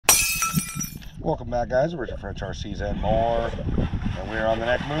Welcome back, guys. We're French RCs and more, and we're on the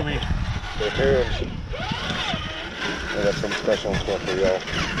next movie. Stay tuned. I got some special stuff for y'all.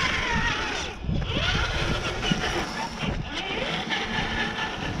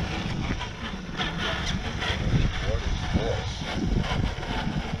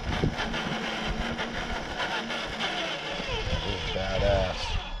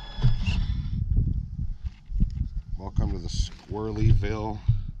 Badass. Welcome to the Squirrelyville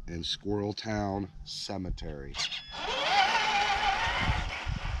and Squirrel Town Cemetery.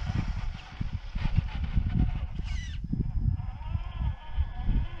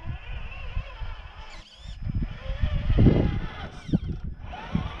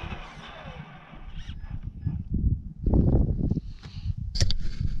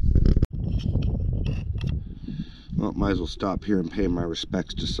 Well, might as well stop here and pay my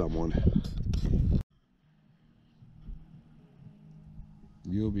respects to someone.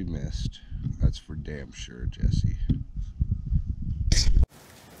 You'll be missed. That's for damn sure, Jesse.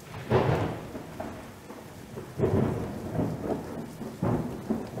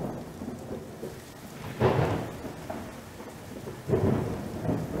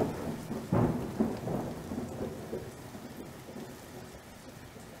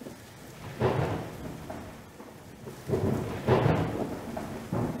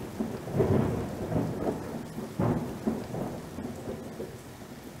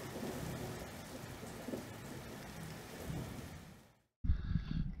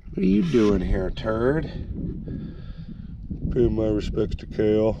 What are you doing here, turd? Paying my respects to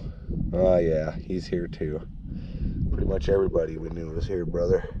Kale. Oh yeah, he's here too. Pretty much everybody we knew was here,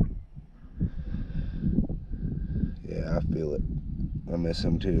 brother. Yeah, I feel it. I miss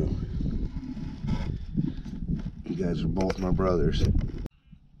him too. You guys are both my brothers.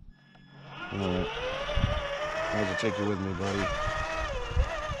 Alright. Might as well take you with me, buddy.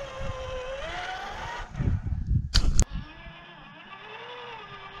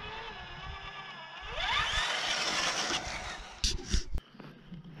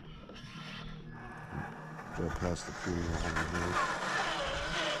 Drive past the funeral over here.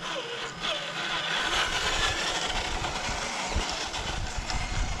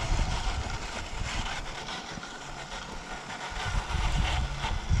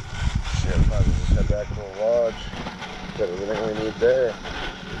 Shit, might as well just head back to the lodge. Got everything we need there.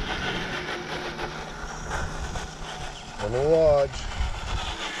 In the lodge.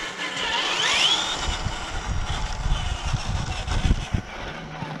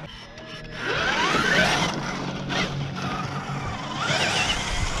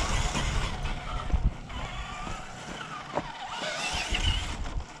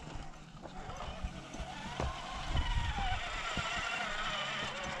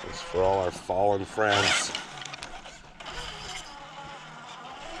 For all our fallen friends.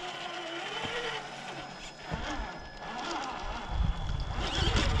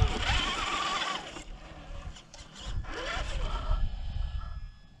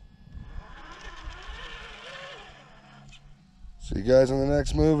 See you guys in the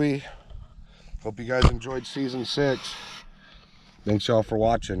next movie. Hope you guys enjoyed season 6. Thanks y'all for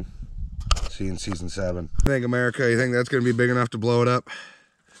watching. See you in season 7. I think America, you think that's gonna be big enough to blow it up?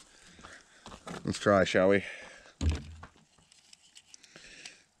 Let's try, shall we?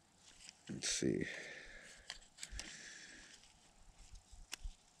 Let's see.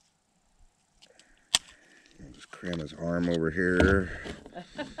 I'll just cram his arm over here.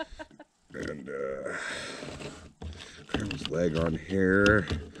 And cram his leg on here.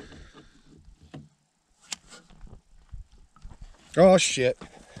 Oh shit.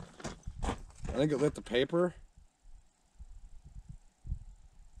 I think it lit the paper.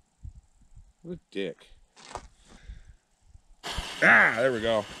 What a dick. Ah, there we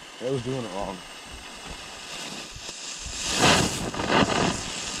go. I was doing it wrong.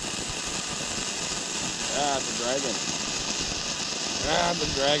 Ah, it's a dragon. Ah, it's a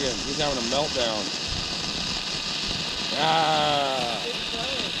dragon. He's having a meltdown. Ah.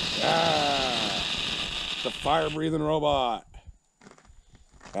 Ah. It's a fire-breathing robot.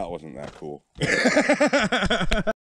 That wasn't that cool.